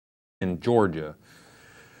in Georgia.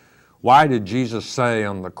 Why did Jesus say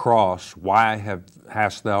on the cross, "Why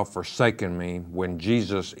hast thou forsaken me," when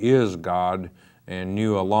Jesus is God and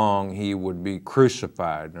knew along he would be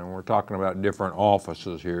crucified? And we're talking about different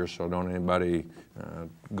offices here, so don't anybody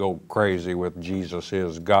go crazy with Jesus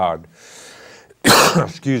is God.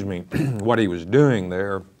 Excuse me. What he was doing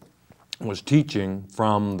there was teaching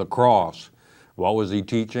from the cross. What was he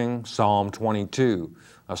teaching? Psalm 22,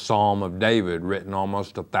 a psalm of David written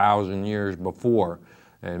almost 1,000 years before,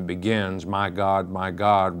 and begins, my God,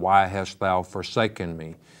 why hast thou forsaken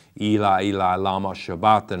me? Eli, Eli, lama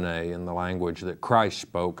sabachthani, in the language that Christ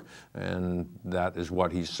spoke, and that is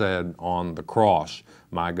what he said on the cross.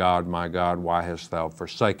 My God, why hast thou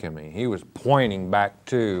forsaken me? He was pointing back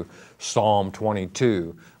to Psalm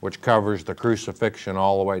 22, which covers the crucifixion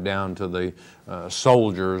all the way down to the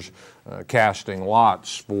soldiers casting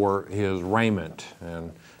lots for his raiment.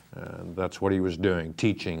 And that's what he was doing,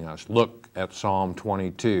 teaching us. Look at Psalm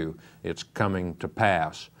 22. It's coming to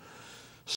pass.